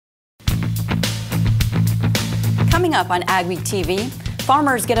Coming up on AgweekTV,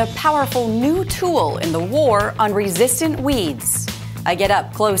 farmers get a powerful new tool in the war on resistant weeds. I get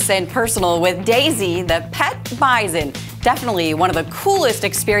up close and personal with Daisy, the pet bison. Definitely one of the coolest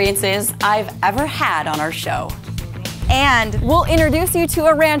experiences I've ever had on our show. And we'll introduce you to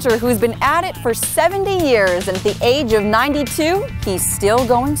a rancher who's been at it for 70 years, and at the age of 92, he's still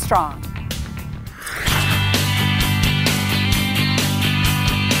going strong.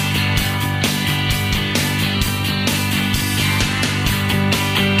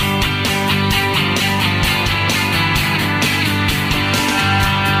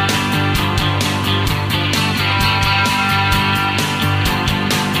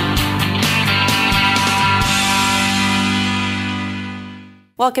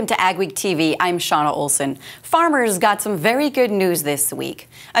 Welcome to AgweekTV. I'm Shauna Olson. Farmers got some very good news this week.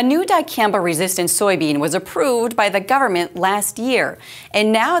 A new dicamba-resistant soybean was approved by the government last year,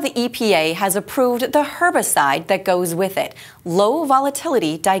 and now the EPA has approved the herbicide that goes with it,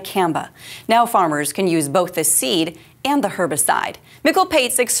 low-volatility dicamba. Now farmers can use both the seed and the herbicide. Mikkel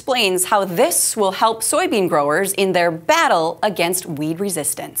Pates explains how this will help soybean growers in their battle against weed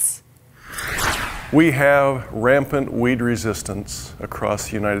resistance. We have rampant weed resistance across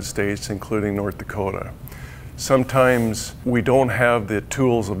the United States, including North Dakota. Sometimes we don't have the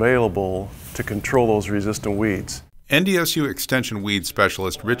tools available to control those resistant weeds. NDSU Extension Weed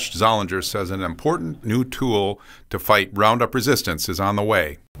Specialist Rich Zollinger says an important new tool to fight Roundup resistance is on the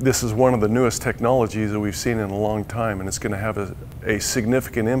way. This is one of the newest technologies that we've seen in a long time, and it's going to have a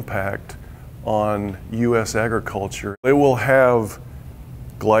significant impact on U.S. agriculture. It will have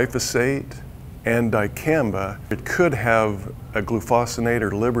glyphosate and dicamba. It could have a glufosinate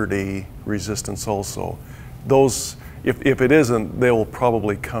or Liberty resistance also. Those, if it isn't, they will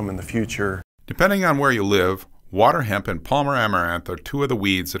probably come in the future. Depending on where you live, water hemp and Palmer amaranth are two of the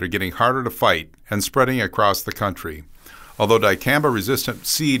weeds that are getting harder to fight and spreading across the country. Although dicamba-resistant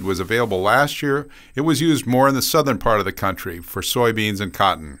seed was available last year, it was used more in the southern part of the country for soybeans and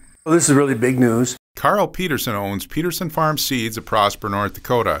cotton. Well, this is really big news. Carl Peterson owns Peterson Farm Seeds of Prosper, North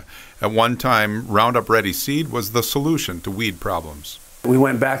Dakota. At one time, Roundup Ready seed was the solution to weed problems. We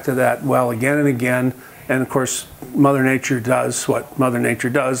went back to that well again and again, and of course Mother Nature does what Mother Nature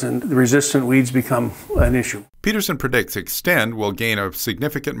does, and the resistant weeds become an issue. Peterson predicts Xtend will gain a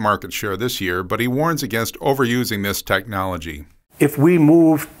significant market share this year, but he warns against overusing this technology. If we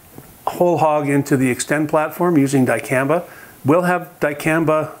move whole hog into the Xtend platform using dicamba, we'll have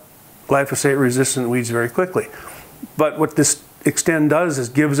dicamba glyphosate-resistant weeds very quickly. But what this Xtend does is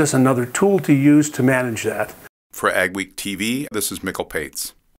gives us another tool to use to manage that. For AgweekTV, this is Mikkel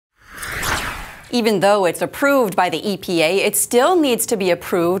Pates. Even though it's approved by the EPA, it still needs to be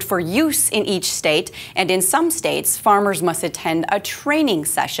approved for use in each state, and in some states, farmers must attend a training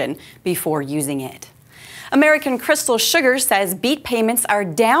session before using it. American Crystal Sugar says beet payments are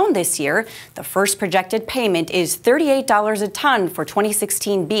down this year. The first projected payment is $38 a ton for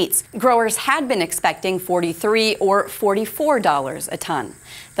 2016 beets. Growers had been expecting $43 or $44 a ton.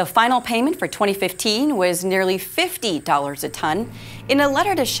 The final payment for 2015 was nearly $50 a ton. In a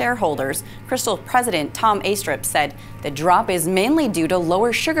letter to shareholders, Crystal President Tom Astrup said the drop is mainly due to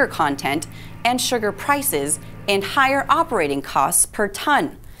lower sugar content and sugar prices and higher operating costs per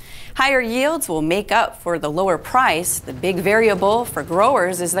ton. Higher yields will make up for the lower price. The big variable for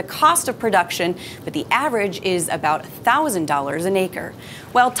growers is the cost of production, but the average is about $1,000 an acre.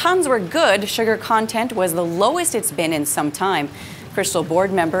 While tons were good, sugar content was the lowest it's been in some time. Crystal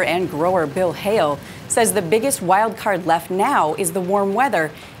board member and grower Bill Hale says the biggest wild card left now is the warm weather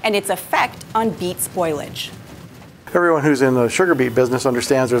and its effect on beet spoilage. Everyone who's in the sugar beet business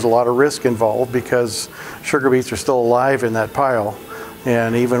understands there's a lot of risk involved because sugar beets are still alive in that pile.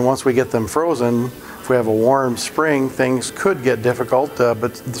 And even once we get them frozen, if we have a warm spring, things could get difficult.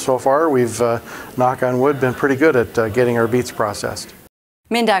 But so far, we've, knock on wood, been pretty good at getting our beets processed.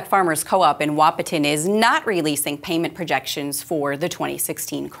 Mindak Farmers Co-op in Wahpeton is not releasing payment projections for the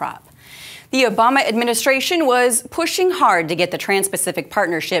 2016 crop. The Obama administration was pushing hard to get the Trans-Pacific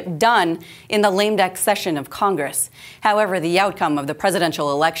Partnership done in the lame duck session of Congress. However, the outcome of the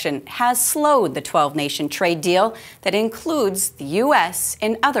presidential election has slowed the 12-nation trade deal that includes the U.S.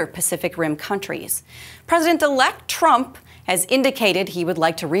 and other Pacific Rim countries. President-elect Trump has indicated he would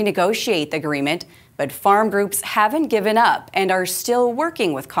like to renegotiate the agreement, but farm groups haven't given up and are still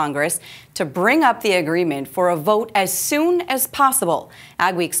working with Congress to bring up the agreement for a vote as soon as possible.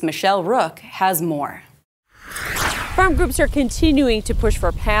 Agweek's Michelle Rook has more. Farm groups are continuing to push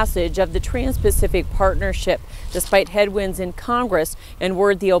for passage of the Trans-Pacific Partnership, despite headwinds in Congress and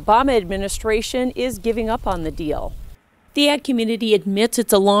word the Obama administration is giving up on the deal. The ag community admits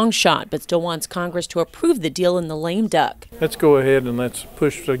it's a long shot, but still wants Congress to approve the deal in the lame duck. Let's go ahead and let's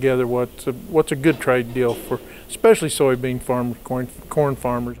push together what's a good trade deal for especially soybean farmers, corn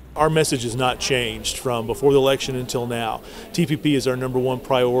farmers. Our message has not changed from before the election until now. TPP is our #1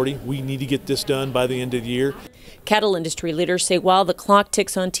 priority. We need to get this done by the end of the year. Cattle industry leaders say while the clock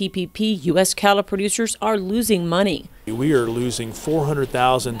ticks on TPP, U.S. cattle producers are losing money. We are losing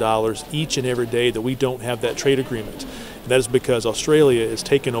 $400,000 each and every day that we don't have that trade agreement. And that is because Australia has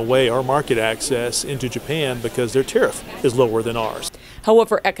taken away our market access into Japan because their tariff is lower than ours.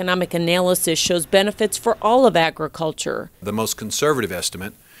 However, economic analysis shows benefits for all of agriculture. The most conservative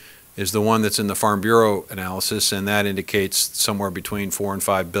estimate is the one that's in the Farm Bureau analysis, and that indicates somewhere between $4 and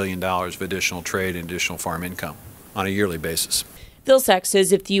 $5 billion of additional trade and additional farm income on a yearly basis. Vilsack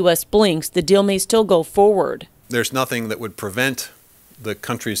says if the U.S. blinks, the deal may still go forward. There's nothing that would prevent the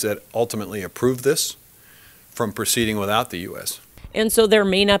countries that ultimately approve this from proceeding without the U.S. And so there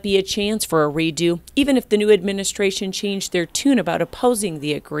may not be a chance for a redo, even if the new administration changed their tune about opposing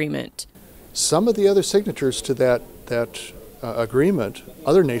the agreement. Some of the other signatures to that agreement,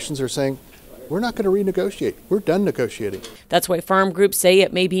 other nations are saying, we're not going to renegotiate. We're done negotiating. That's why farm groups say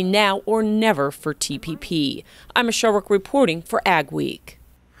it may be now or never for TPP. I'm Michelle Rook reporting for Ag Week.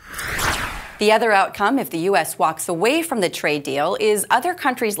 The other outcome, if the U.S. walks away from the trade deal, is other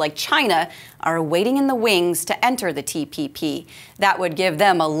countries like China are waiting in the wings to enter the TPP. That would give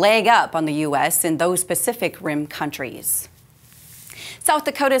them a leg up on the U.S. in those Pacific Rim countries. South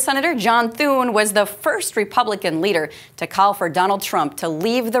Dakota Senator John Thune was the first Republican leader to call for Donald Trump to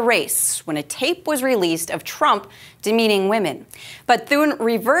leave the race when a tape was released of Trump demeaning women. But Thune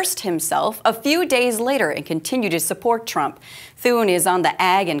reversed himself a few days later and continued to support Trump. Thune is on the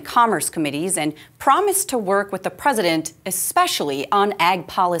Ag and Commerce committees and promised to work with the president, especially on ag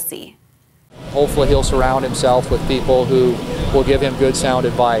policy. Hopefully he'll surround himself with people who will give him good, sound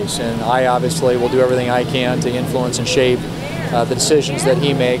advice. And I obviously will do everything I can to influence and shape the decisions that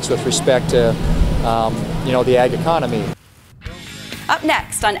he makes with respect to, the ag economy. Up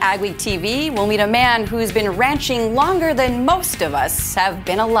next on AgweekTV, we'll meet a man who's been ranching longer than most of us have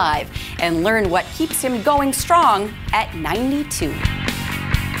been alive and learn what keeps him going strong at 92.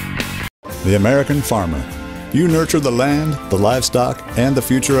 The American farmer. You nurture the land, the livestock, and the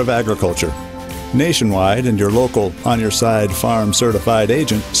future of agriculture. Nationwide and your local On Your Side Farm certified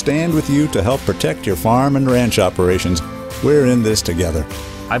agent stand with you to help protect your farm and ranch operations. We're in this together.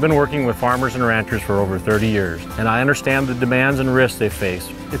 I've been working with farmers and ranchers for over 30 years, and I understand the demands and risks they face.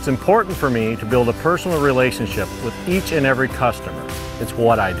 It's important for me to build a personal relationship with each and every customer. It's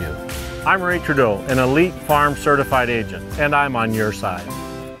what I do. I'm Ray Trudeau, an elite farm certified agent, and I'm on your side.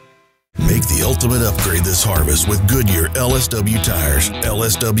 Make the ultimate upgrade this harvest with Goodyear LSW tires.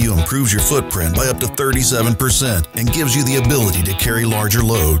 LSW improves your footprint by up to 37% and gives you the ability to carry larger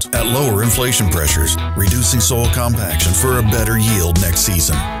loads at lower inflation pressures, reducing soil compaction for a better yield next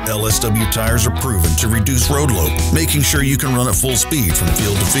season. LSW tires are proven to reduce road load, making sure you can run at full speed from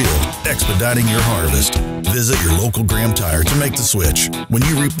field to field, expediting your harvest. Visit your local Graham Tire to make the switch. When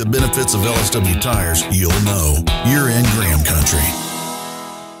you reap the benefits of LSW tires, you'll know you're in Graham country.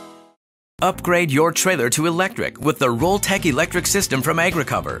 Upgrade your trailer to electric with the Rolltech electric system from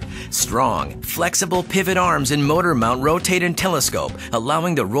AgriCover. Strong, flexible pivot arms and motor mount rotate and telescope,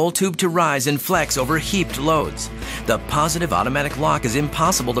 allowing the roll tube to rise and flex over heaped loads. The positive automatic lock is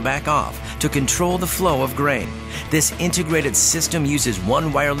impossible to back off to control the flow of grain. This integrated system uses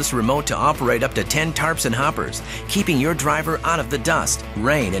one wireless remote to operate up to 10 tarps and hoppers, keeping your driver out of the dust,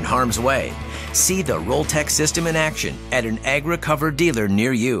 rain, and harm's way. See the Rolltech system in action at an AgriCover dealer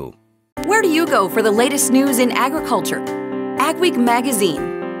near you. Where do you go for the latest news in agriculture? Agweek Magazine.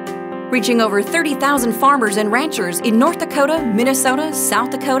 Reaching over 30,000 farmers and ranchers in North Dakota, Minnesota,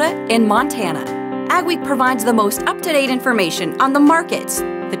 South Dakota, and Montana. Agweek provides the most up-to-date information on the markets,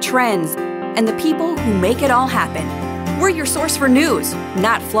 the trends, and the people who make it all happen. We're your source for news,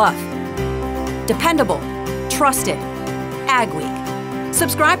 not fluff. Dependable, trusted. Agweek.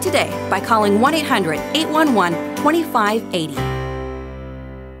 Subscribe today by calling 1-800-811-2580.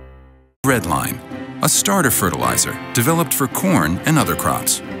 Redline, a starter fertilizer developed for corn and other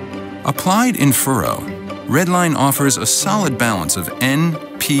crops. Applied in furrow, Redline offers a solid balance of N,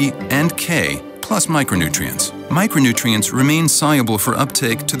 P, and K plus micronutrients. Micronutrients remain soluble for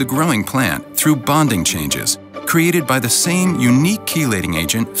uptake to the growing plant through bonding changes, created by the same unique chelating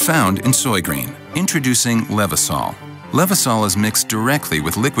agent found in soy grain. Introducing Levosol. Levosol is mixed directly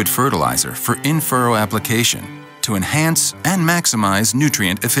with liquid fertilizer for in-furrow application to enhance and maximize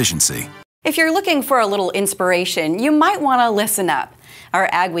nutrient efficiency. If you're looking for a little inspiration, you might want to listen up. Our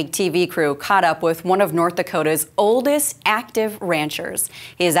AgweekTV crew caught up with one of North Dakota's oldest active ranchers.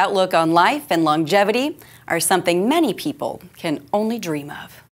 His outlook on life and longevity are something many people can only dream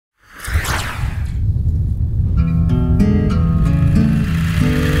of.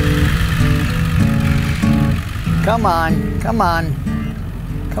 Come on, come on,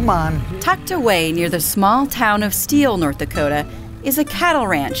 come on. Tucked away near the small town of Steele, North Dakota, is a cattle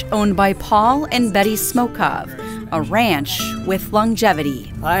ranch owned by Paul and Betty Smokov, a ranch with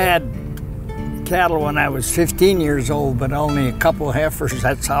longevity. I had cattle when I was 15 years old, but only a couple heifers.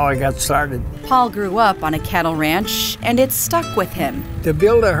 That's how I got started. Paul grew up on a cattle ranch, and it stuck with him. To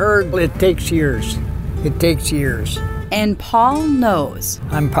build a herd, it takes years. It takes years. And Paul knows.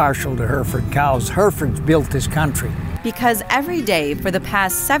 I'm partial to Hereford cows. Hereford's built this country. Because every day for the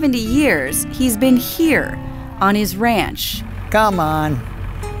past 70 years, he's been here on his ranch. Come on.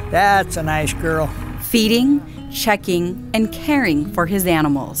 That's a nice girl. Feeding, checking, and caring for his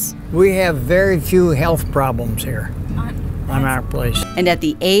animals. We have very few health problems here on our place. And at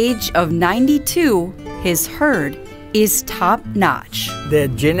the age of 92, his herd is top-notch. The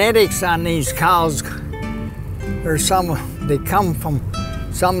genetics on these cows they come from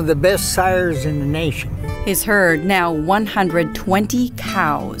some of the best sires in the nation. His herd now 120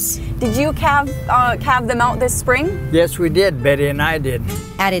 cows. Did you calve them out this spring? Yes, we did. Betty and I did.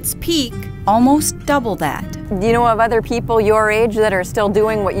 At its peak, almost double that. Do you know of other people your age that are still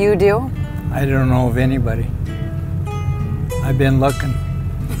doing what you do? I don't know of anybody. I've been looking.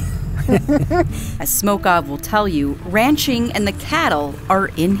 As Smokov will tell you, ranching and the cattle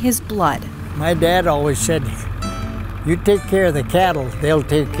are in his blood. My dad always said, you take care of the cattle, they'll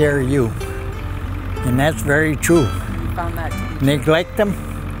take care of you. And that's very true. You found that to be true. Neglect them,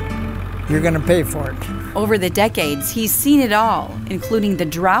 you're going to pay for it. Over the decades, he's seen it all, including the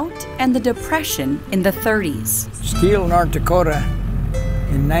drought and the depression in the 30s. Steele, North Dakota,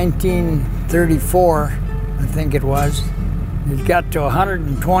 in 1934, I think it was, it got to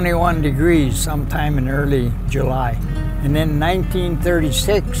 121 degrees sometime in early July. And then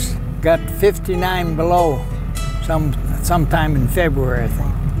 1936, got 59 below sometime in February, I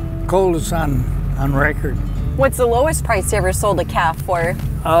think. Coldest on record. What's the lowest price you ever sold a calf for?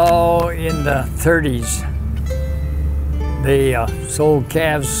 Oh, in the 30s. They sold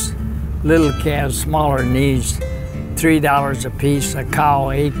calves, little calves, smaller than these, $3 a piece, a cow,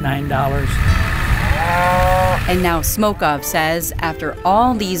 $8, $9. And now Smokov says after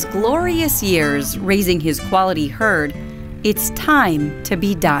all these glorious years raising his quality herd, it's time to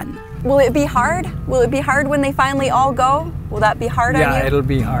be done. Will it be hard? Will it be hard when they finally all go? Will that be hard on you? Yeah, it'll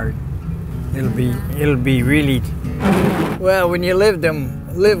be hard. It'll be really, well, when you live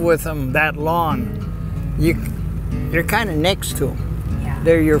with them that long, you're kind of next to them. Yeah.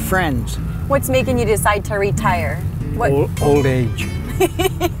 They're your friends. What's making you decide to retire? What? Old age.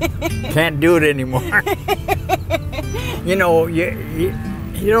 Can't do it anymore. You know, you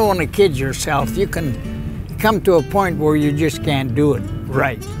don't want to kid yourself. You can come to a point where you just can't do it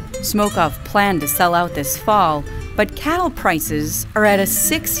right. Smokov planned to sell out this fall, but cattle prices are at a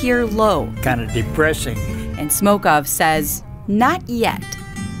 6-year low. Kind of depressing. And Smokov says, not yet.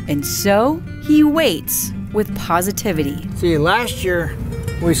 And so he waits with positivity. See, last year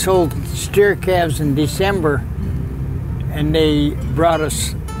we sold steer calves in December, and they brought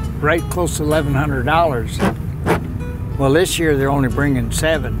us right close to $1,100. Well, this year they're only bringing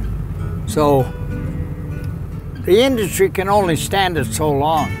 $7. So the industry can only stand it so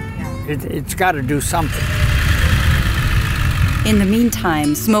long. It's got to do something. In the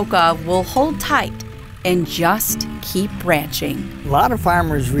meantime, Smokov will hold tight and just keep ranching. A lot of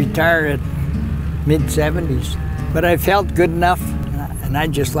farmers retire at mid-70s, but I felt good enough, and I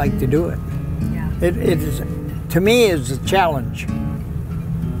just like to do it. Yeah. It is, to me, is a challenge.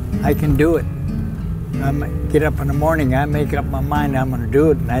 I can do it. I get up in the morning, I make up my mind I'm going to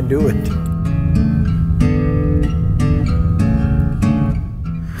do it, and I do it.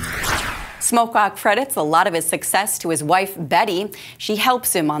 Smokov credits a lot of his success to his wife, Betty. She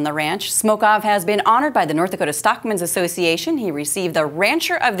helps him on the ranch. Smokov has been honored by the North Dakota Stockmen's Association. He received the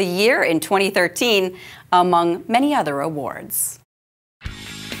Rancher of the Year in 2013, among many other awards.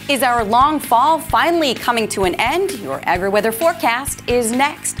 Is our long fall finally coming to an end? Your agri-weather forecast is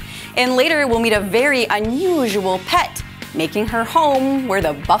next. And later, we'll meet a very unusual pet, making her home where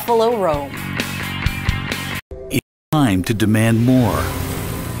the buffalo roam. It's time to demand more.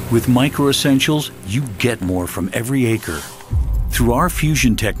 With Micro Essentials, you get more from every acre. Through our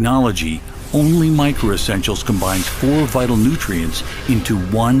fusion technology, only Micro Essentials combines 4 vital nutrients into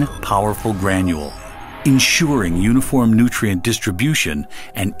one powerful granule, ensuring uniform nutrient distribution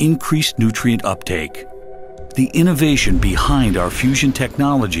and increased nutrient uptake. The innovation behind our fusion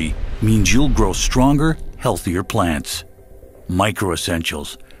technology means you'll grow stronger, healthier plants. Micro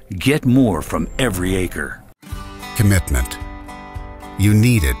Essentials. Get more from every acre. Commitment. You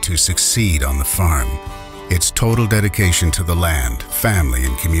need it to succeed on the farm. It's total dedication to the land, family,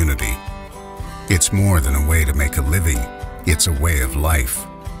 and community. It's more than a way to make a living. It's a way of life.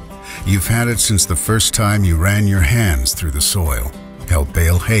 You've had it since the first time you ran your hands through the soil, helped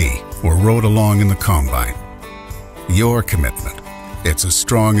bale hay, or rode along in the combine. Your commitment. It's as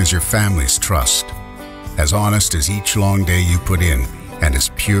strong as your family's trust, as honest as each long day you put in, and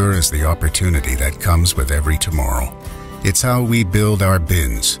as pure as the opportunity that comes with every tomorrow. It's how we build our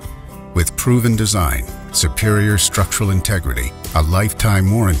bins, with proven design, superior structural integrity, a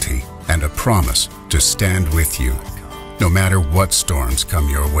lifetime warranty, and a promise to stand with you, no matter what storms come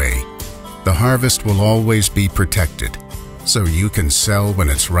your way. The harvest will always be protected, so you can sell when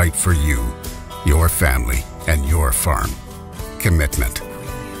it's right for you, your family, and your farm. Commitment.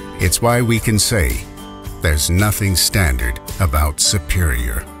 It's why we can say, there's nothing standard about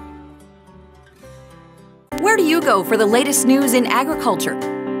superior. Where do you go for the latest news in agriculture?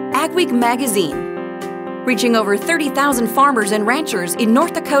 Agweek magazine. Reaching over 30,000 farmers and ranchers in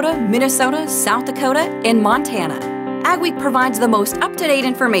North Dakota, Minnesota, South Dakota, and Montana. Agweek provides the most up-to-date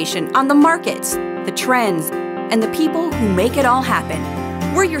information on the markets, the trends, and the people who make it all happen.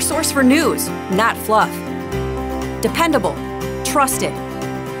 We're your source for news, not fluff. Dependable, trusted,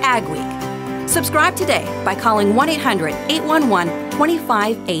 Agweek. Subscribe today by calling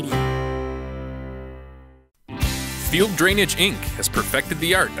 1-800-811-2580. Field Drainage Inc. has perfected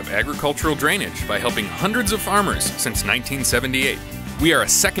the art of agricultural drainage by helping hundreds of farmers since 1978. We are a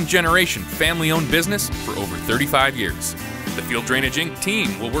second-generation family-owned business for over 35 years. The Field Drainage Inc.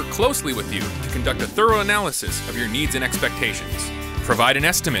 team will work closely with you to conduct a thorough analysis of your needs and expectations, provide an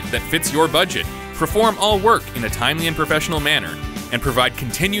estimate that fits your budget, perform all work in a timely and professional manner, and provide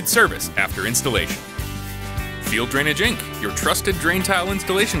continued service after installation. Field Drainage Inc., your trusted drain tile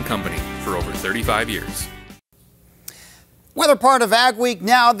installation company for over 35 years. Weather part of Ag Week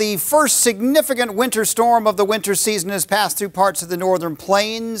now. The first significant winter storm of the winter season has passed through parts of the northern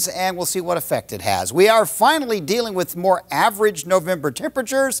plains, and we'll see what effect it has. We are finally dealing with more average November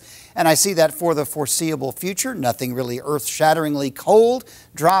temperatures, and I see that for the foreseeable future. Nothing really earth-shatteringly cold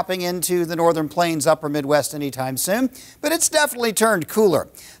dropping into the northern plains, upper Midwest anytime soon, but it's definitely turned cooler.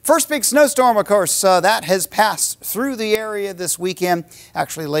 First big snowstorm, of course, that has passed through the area this weekend,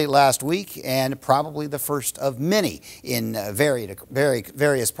 actually late last week, and probably the first of many in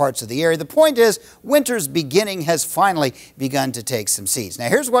various parts of the area. The point is, winter's beginning has finally begun to take some seeds. Now,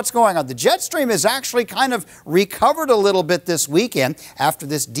 here's what's going on. The jet stream has actually kind of recovered a little bit this weekend after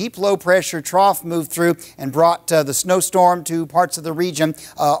this deep low-pressure trough moved through and brought the snowstorm to parts of the region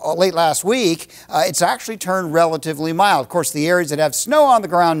late last week. It's actually turned relatively mild. Of course, the areas that have snow on the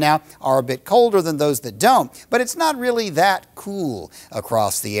ground now are a bit colder than those that don't, but it's not really that cool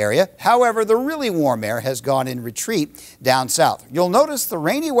across the area. However, the really warm air has gone in retreat down south. You'll notice the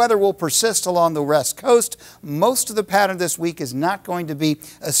rainy weather will persist along the west coast. Most of the pattern this week is not going to be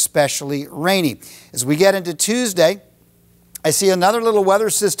especially rainy. As we get into Tuesday, I see another little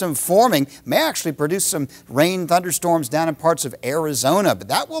weather system forming, may actually produce some rain thunderstorms down in parts of Arizona, but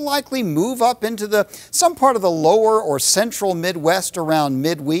that will likely move up into some part of the lower or central Midwest around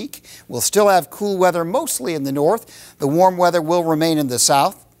midweek. We'll still have cool weather mostly in the north. The warm weather will remain in the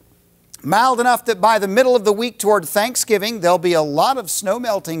south. Mild enough that by the middle of the week toward Thanksgiving, there'll be a lot of snow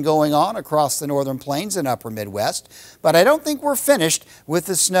melting going on across the northern plains and upper Midwest. But I don't think we're finished with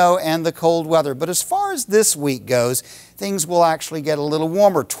the snow and the cold weather. But as far as this week goes, things will actually get a little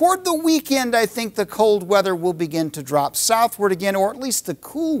warmer. Toward the weekend, I think the cold weather will begin to drop southward again, or at least the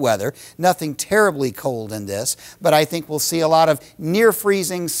cool weather. Nothing terribly cold in this, but I think we'll see a lot of near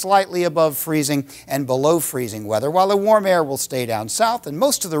freezing, slightly above freezing, and below freezing weather, while the warm air will stay down south, and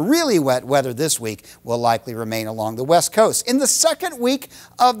most of the really wet weather this week will likely remain along the west coast. In the second week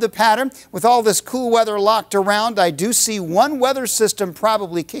of the pattern, with all this cool weather locked around, I do see one weather system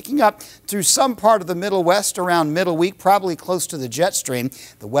probably kicking up through some part of the Middle West around middle week, probably close to the jet stream.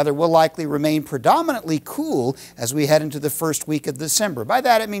 The weather will likely remain predominantly cool as we head into the first week of December. By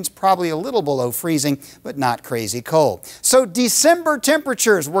that, it means probably a little below freezing, but not crazy cold. So December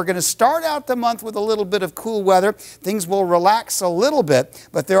temperatures, we're going to start out the month with a little bit of cool weather. Things will relax a little bit,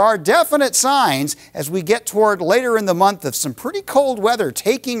 but there are definite signs as we get toward later in the month of some pretty cold weather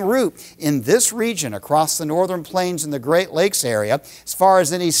taking root in this region across the northern plains and the Great Lakes area. As far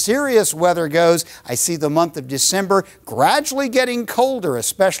as any serious weather goes, I see the month of December gradually getting colder,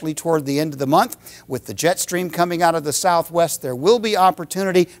 especially toward the end of the month. With the jet stream coming out of the southwest, there will be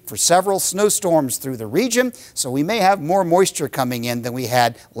opportunity for several snowstorms through the region, so we may have more moisture coming in than we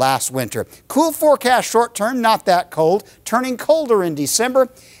had last winter. Cool forecast short term, not that cold, turning colder in December,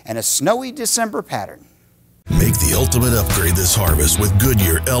 and a snowy December pattern. Make the ultimate upgrade this harvest with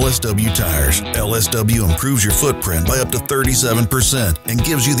Goodyear LSW tires. LSW improves your footprint by up to 37% and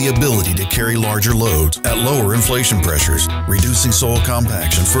gives you the ability to carry larger loads at lower inflation pressures, reducing soil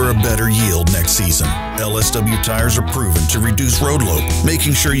compaction for a better yield next season. LSW tires are proven to reduce road load,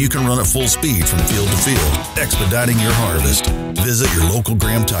 making sure you can run at full speed from field to field, expediting your harvest. Visit your local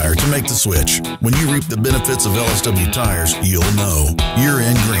Graham Tire to make the switch. When you reap the benefits of LSW tires, you'll know you're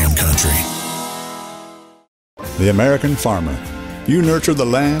in Graham country. The American farmer. You nurture the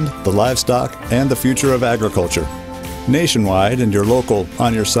land, the livestock, and the future of agriculture. Nationwide and your local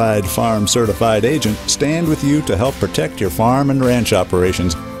On Your Side Farm certified agent stand with you to help protect your farm and ranch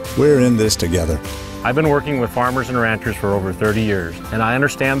operations. We're in this together. I've been working with farmers and ranchers for over 30 years, and I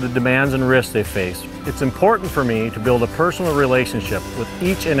understand the demands and risks they face. It's important for me to build a personal relationship with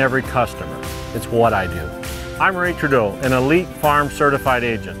each and every customer. It's what I do. I'm Ray Trudeau, an elite farm certified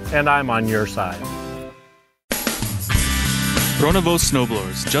agent, and I'm on your side. Pronovost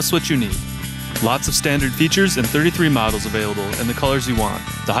snowblowers, just what you need. Lots of standard features and 33 models available in the colors you want.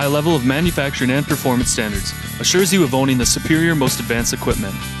 The high level of manufacturing and performance standards assures you of owning the superior, most advanced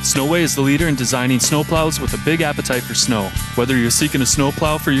equipment. Snowway is the leader in designing snowplows with a big appetite for snow. Whether you're seeking a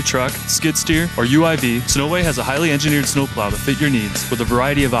snowplow for your truck, skid steer, or UIV, Snowway has a highly engineered snowplow to fit your needs with a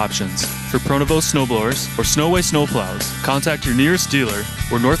variety of options. For Pronovost snowblowers or Snowway snowplows, contact your nearest dealer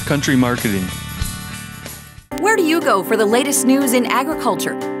or North Country Marketing. Where do you go for the latest news in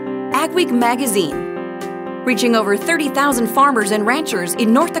agriculture? Agweek magazine. Reaching over 30,000 farmers and ranchers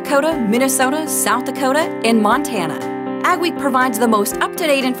in North Dakota, Minnesota, South Dakota, and Montana. Agweek provides the most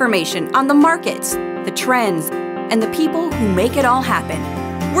up-to-date information on the markets, the trends, and the people who make it all happen.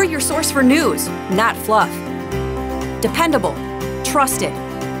 We're your source for news, not fluff. Dependable, trusted.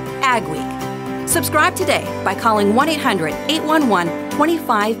 Agweek. Subscribe today by calling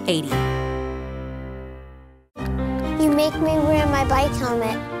 1-800-811-2580. You make me wear my bike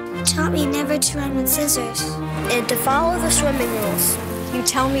helmet. Taught me never to run with scissors. And to follow the swimming rules. You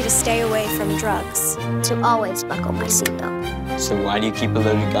tell me to stay away from drugs. To always buckle my seatbelt. So why do you keep a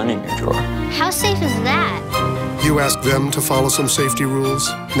loaded gun in your drawer? How safe is that? You asked them to follow some safety rules.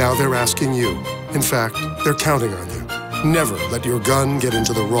 Now they're asking you. In fact, they're counting on you. Never let your gun get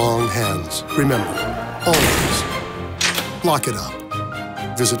into the wrong hands. Remember, always lock it up.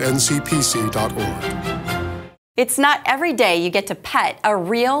 Visit ncpc.org. It's not every day you get to pet a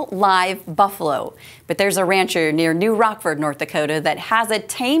real live buffalo, but there's a rancher near New Rockford, North Dakota that has a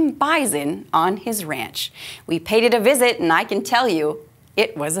tame bison on his ranch. We paid it a visit, and I can tell you,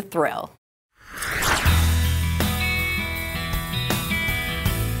 it was a thrill.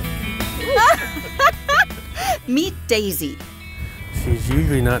 Meet Daisy. She's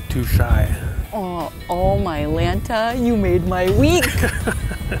usually not too shy. Oh my Lanta, you made my week.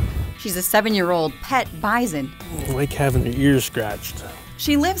 She's a 7-year-old pet bison. Like having her ears scratched.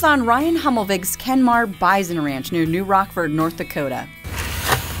 She lives on Ryan Hummelvig's Kenmar Bison Ranch near New Rockford, North Dakota.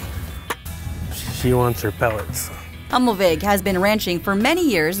 She wants her pellets. Hummelvig has been ranching for many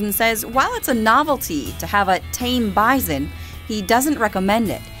years and says while it's a novelty to have a tame bison, he doesn't recommend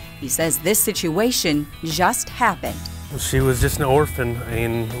it. He says this situation just happened. She was just an orphan,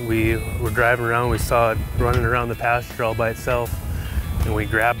 and we were driving around, we saw it running around the pasture all by itself. And we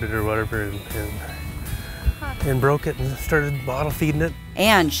grabbed it or whatever and broke it and started bottle feeding it.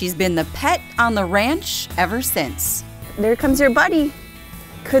 And she's been the pet on the ranch ever since. There comes your buddy.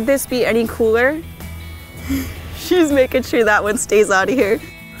 Could this be any cooler? She's making sure that one stays out of here.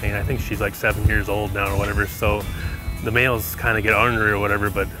 I mean, I think she's like 7 years old now or whatever, so the males kind of get on her or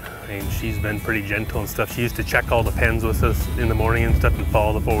whatever, but I mean, she's been pretty gentle and stuff. She used to check all the pens with us in the morning and stuff and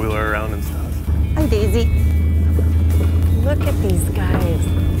follow the four-wheeler around and stuff. Hi, Daisy. Look at these guys.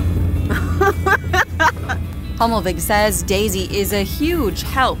 Hummelvig says Daisy is a huge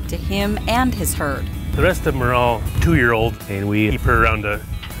help to him and his herd. The rest of them are all 2-year-old, and we keep her around to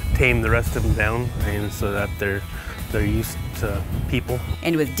tame the rest of them down, and so that they're used to people.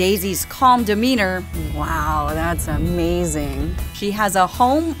 And with Daisy's calm demeanor, wow, that's amazing. She has a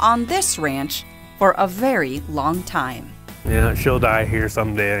home on this ranch for a very long time. Yeah, she'll die here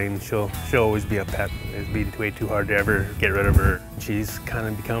someday, and she'll always be a pet. It'd be way too hard to ever get rid of her. She's kind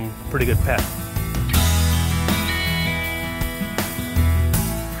of become a pretty good pet.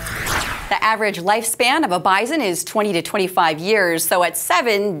 The average lifespan of a bison is 20 to 25 years, so at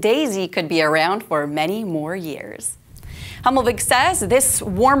 7, Daisy could be around for many more years. Hummelvik says this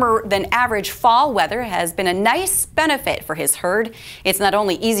warmer than average fall weather has been a nice benefit for his herd. It's not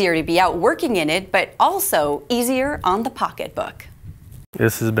only easier to be out working in it, but also easier on the pocketbook.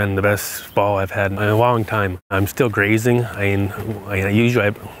 This has been the best fall I've had in a long time. I'm still grazing.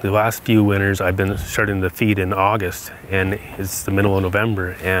 The last few winters I've been starting to feed in August, and it's the middle of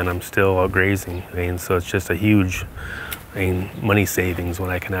November, and I'm still out grazing. So it's just a huge money savings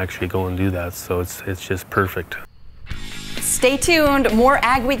when I can actually go and do that. So it's just perfect. Stay tuned. More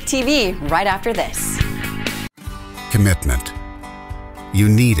AgweekTV right after this. Commitment. You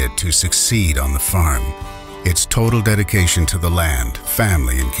need it to succeed on the farm. It's total dedication to the land,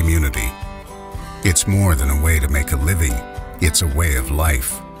 family, and community. It's more than a way to make a living. It's a way of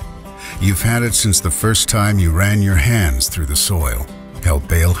life. You've had it since the first time you ran your hands through the soil, helped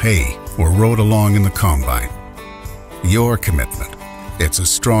bale hay, or rode along in the combine. Your commitment. It's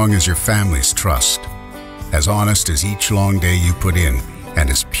as strong as your family's trust, as honest as each long day you put in, and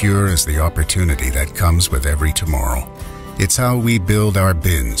as pure as the opportunity that comes with every tomorrow. It's how we build our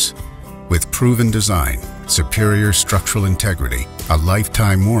bins, with proven design, superior structural integrity, a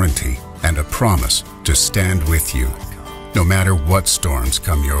lifetime warranty, and a promise to stand with you, no matter what storms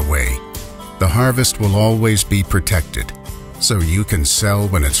come your way. The harvest will always be protected, so you can sell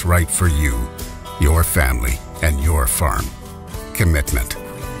when it's right for you, your family, and your farm. Commitment.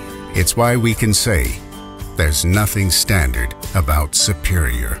 It's why we can say, there's nothing standard about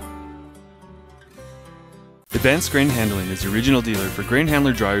superior. Advanced Grain Handling is the regional dealer for grain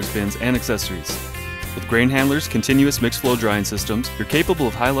handler dryers, bins, and accessories. With Grain Handler's continuous mixed flow drying systems, you're capable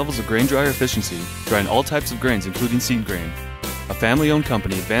of high levels of grain dryer efficiency, drying all types of grains including seed grain. A family-owned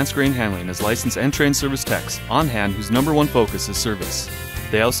company, Advanced Grain Handling has licensed and trained service techs on hand whose #1 focus is service.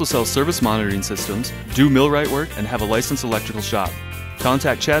 They also sell service monitoring systems, do millwright work, and have a licensed electrical shop.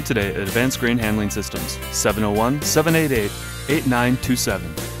 Contact Chad today at Advanced Grain Handling Systems, 701-788-8927.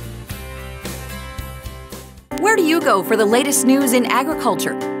 Where do you go for the latest news in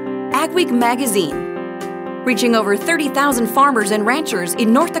agriculture? Agweek Magazine. Reaching over 30,000 farmers and ranchers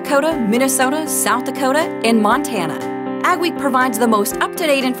in North Dakota, Minnesota, South Dakota, and Montana. Agweek provides the most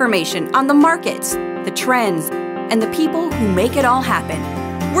up-to-date information on the markets, the trends, and the people who make it all happen.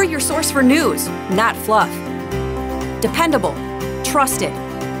 We're your source for news, not fluff. Dependable, trusted.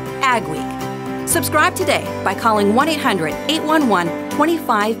 Agweek. Subscribe today by calling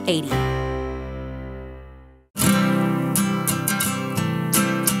 1-800-811-2580.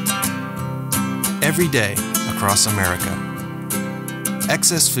 Every day across America,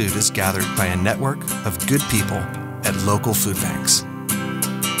 excess food is gathered by a network of good people at local food banks,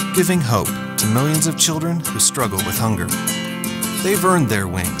 giving hope to millions of children who struggle with hunger. They've earned their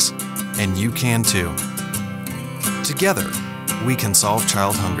wings, and you can too. Together, we can solve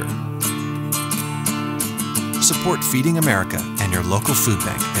child hunger. Support Feeding America and your local food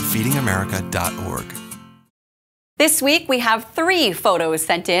bank at feedingamerica.org. This week, we have 3 photos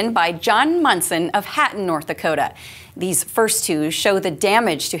sent in by John Munson of Hatton, North Dakota. These first 2 show the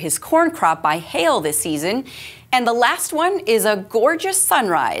damage to his corn crop by hail this season. And the last one is a gorgeous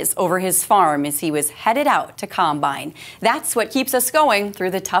sunrise over his farm as he was headed out to combine. That's what keeps us going through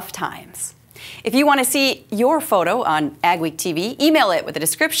the tough times. If you want to see your photo on AgweekTV, email it with a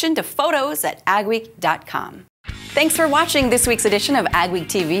description to photos@agweek.com. Thanks for watching this week's edition of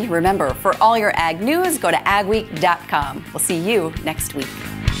AgweekTV. Remember, for all your ag news, go to agweek.com. We'll see you next week.